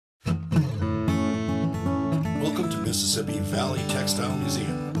Mississippi Valley Textile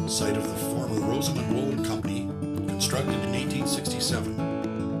Museum, site of the former Rosamond Wool Company, constructed in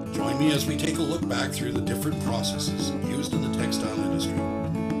 1867. Join me as we take a look back through the different processes used in the textile industry.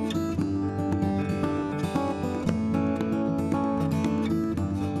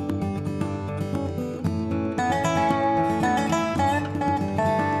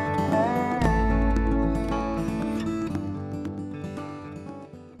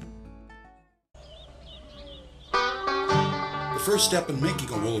 The first step in making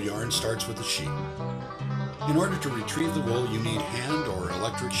a wool yarn starts with the sheep. In order to retrieve the wool, you need hand or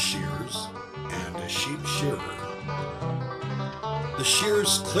electric shears and a sheep shearer. The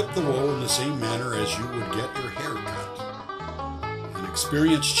shears clip the wool in the same manner as you would get your hair cut. An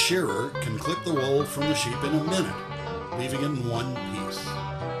experienced shearer can clip the wool from the sheep in a minute, leaving it in one piece.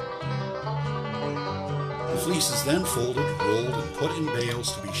 The fleece is then folded, rolled, and put in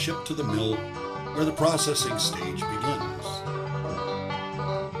bales to be shipped to the mill, where the processing stage begins.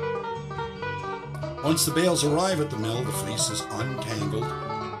 Once the bales arrive at the mill, the fleece is untangled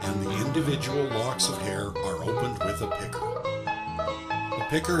and the individual locks of hair are opened with a picker. The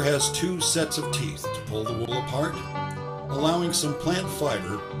picker has two sets of teeth to pull the wool apart, allowing some plant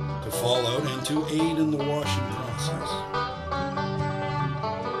fiber to fall out and to aid in the washing process.